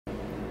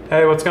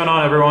Hey, what's going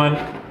on everyone?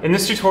 In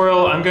this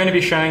tutorial, I'm going to be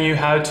showing you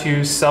how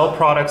to sell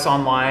products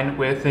online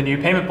with the new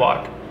payment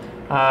block.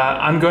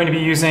 I'm going to be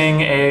using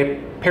a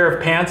pair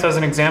of pants as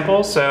an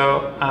example,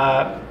 so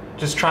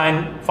just try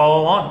and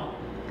follow along.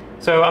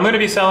 So I'm going to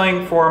be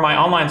selling for my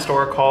online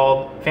store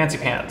called Fancy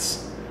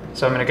Pants.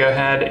 So I'm going to go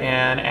ahead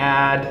and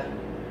add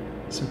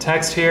some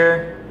text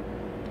here.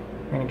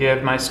 I'm going to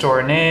give my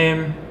store a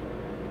name.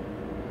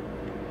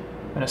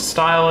 I'm going to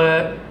style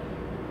it.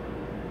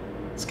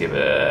 Let's give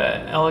it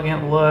an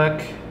elegant look,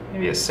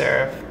 maybe a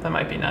serif, that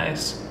might be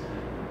nice.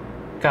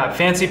 Got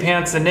Fancy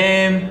Pants the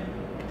name,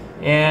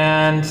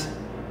 and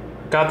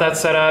got that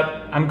set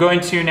up. I'm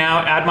going to now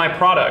add my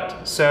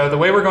product. So the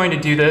way we're going to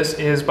do this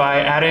is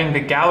by adding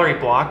the gallery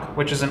block,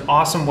 which is an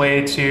awesome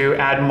way to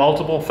add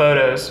multiple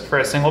photos for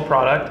a single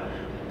product.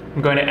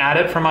 I'm going to add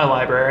it from my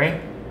library.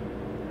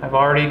 I've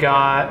already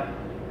got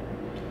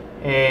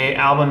an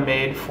album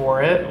made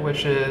for it,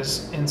 which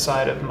is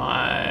inside of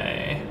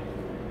my...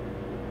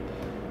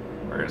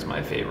 Where's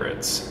my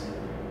favorites?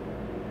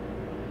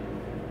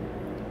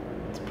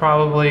 It's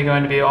probably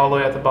going to be all the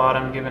way at the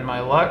bottom given my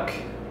luck.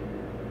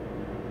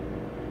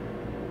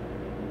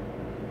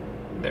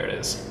 There it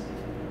is.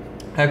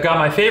 I've got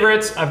my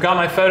favorites. I've got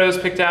my photos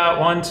picked out,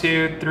 1,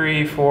 2,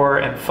 3, 4,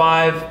 and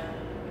 5.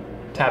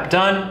 Tap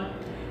done.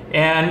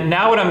 And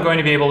now what I'm going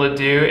to be able to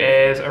do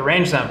is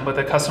arrange them with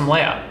a custom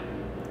layout.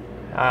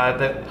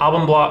 The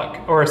album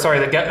block, or sorry,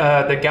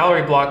 the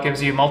gallery block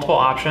gives you multiple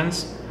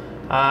options.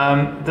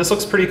 This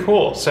looks pretty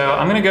cool, so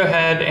I'm going to go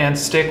ahead and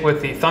stick with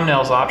the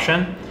thumbnails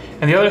option.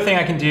 And the other thing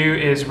I can do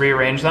is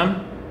rearrange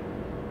them.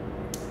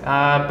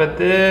 But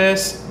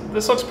this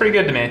looks pretty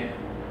good to me.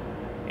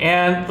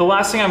 And the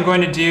last thing I'm going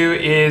to do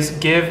is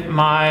give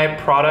my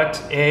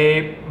product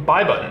a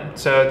buy button,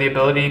 so the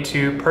ability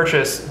to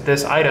purchase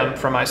this item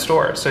from my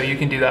store. So you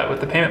can do that with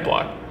the payment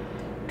block.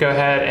 Go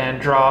ahead and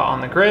draw on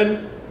the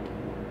grid,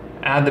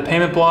 add the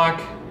payment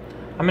block.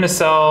 I'm gonna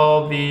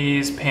sell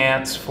these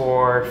pants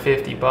for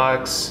 50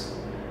 bucks.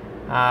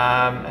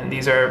 And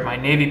these are my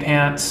navy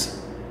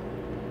pants.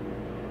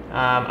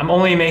 I'm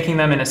only making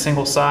them in a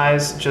single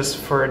size just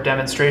for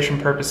demonstration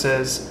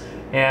purposes.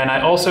 And I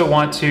also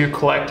want to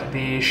collect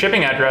the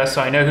shipping address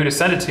so I know who to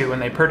send it to when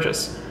they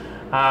purchase.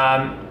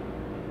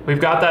 We've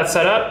got that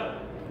set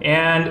up,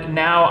 and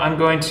now I'm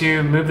going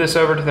to move this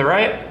over to the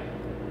right,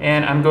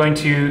 and I'm going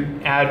to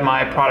add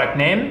my product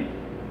name.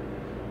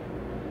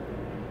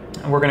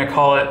 And we're gonna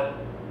call it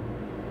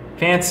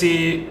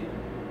Fancy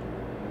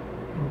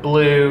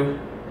Blue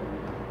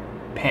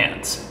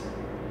Pants.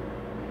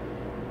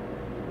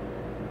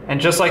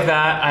 And just like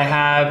that, I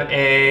have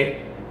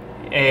a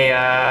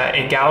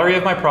gallery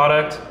of my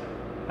product,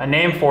 a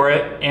name for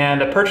it,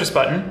 and a purchase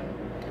button.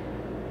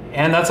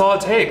 And that's all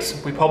it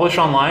takes. We publish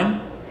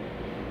online.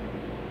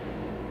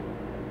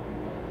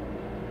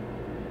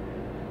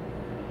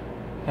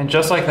 And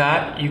just like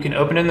that, you can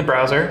open it in the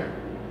browser.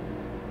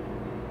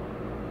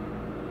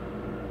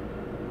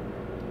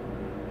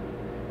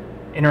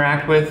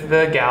 Interact with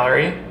the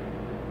gallery.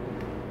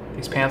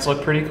 These pants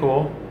look pretty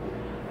cool.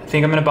 I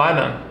think I'm gonna buy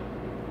them.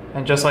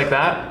 And just like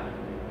that,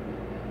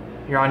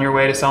 you're on your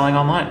way to selling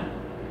online.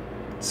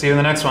 See you in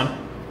the next one.